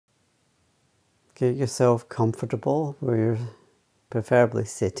Get yourself comfortable where you're preferably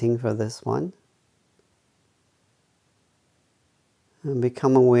sitting for this one. And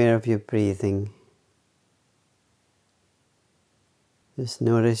become aware of your breathing. Just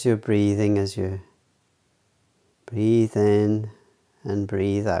notice your breathing as you breathe in and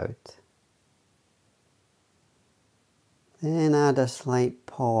breathe out. Then add a slight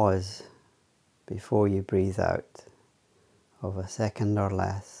pause before you breathe out of a second or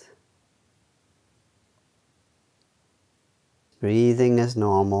less. Breathing as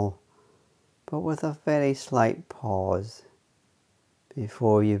normal, but with a very slight pause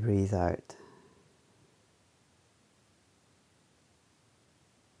before you breathe out.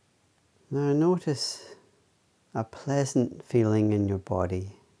 Now notice a pleasant feeling in your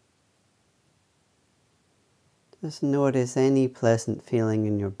body. Just notice any pleasant feeling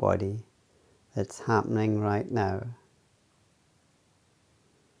in your body that's happening right now.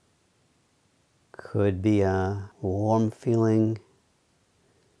 Could be a warm feeling,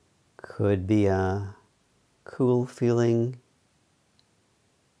 could be a cool feeling,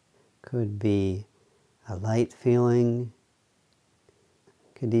 could be a light feeling,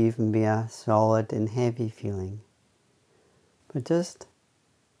 could even be a solid and heavy feeling, but just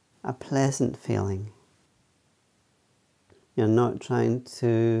a pleasant feeling. You're not trying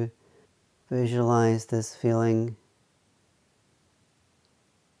to visualize this feeling.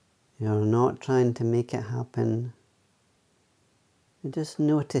 You're not trying to make it happen. You're just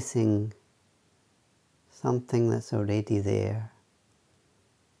noticing something that's already there,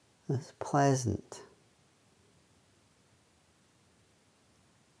 that's pleasant.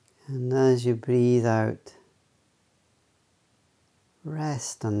 And as you breathe out,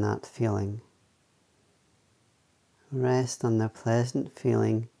 rest on that feeling. Rest on the pleasant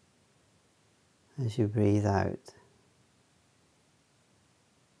feeling as you breathe out.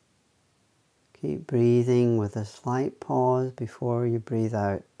 Keep breathing with a slight pause before you breathe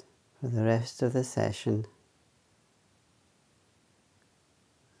out for the rest of the session.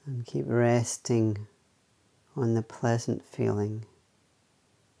 And keep resting on the pleasant feeling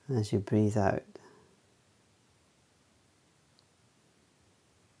as you breathe out.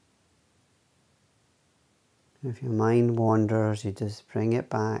 If your mind wanders, you just bring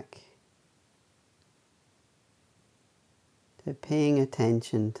it back to paying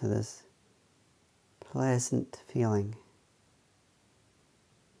attention to this pleasant feeling.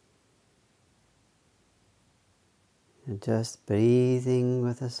 You're just breathing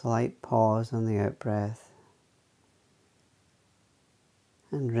with a slight pause on the out-breath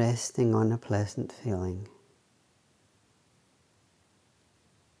and resting on a pleasant feeling.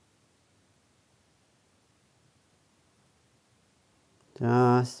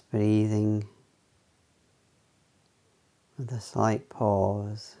 Just breathing with a slight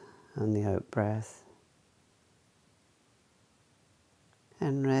pause on the out-breath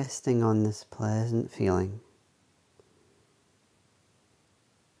and resting on this pleasant feeling.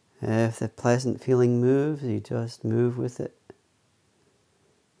 If the pleasant feeling moves, you just move with it.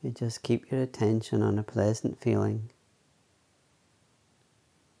 You just keep your attention on a pleasant feeling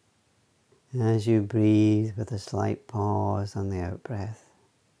as you breathe with a slight pause on the out-breath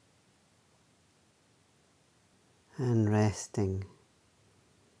and resting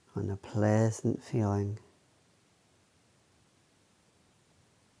on a pleasant feeling.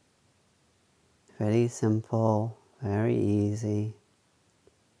 Very simple, very easy.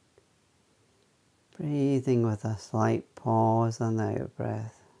 Breathing with a slight pause on the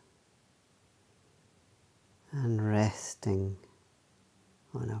out-breath and resting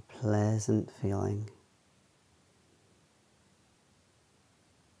on a pleasant feeling.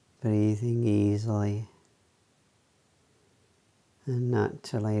 Breathing easily and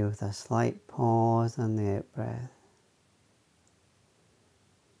naturally with a slight pause on the out-breath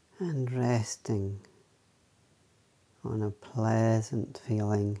and resting on a pleasant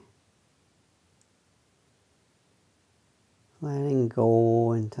feeling. Letting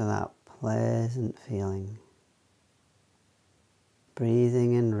go into that pleasant feeling.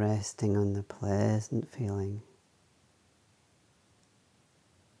 Breathing and resting on the pleasant feeling.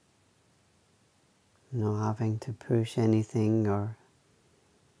 Not having to push anything or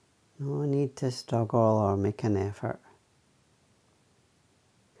no need to struggle or make an effort.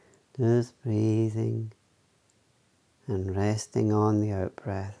 Just breathing and resting on the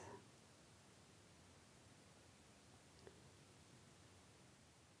out-breath.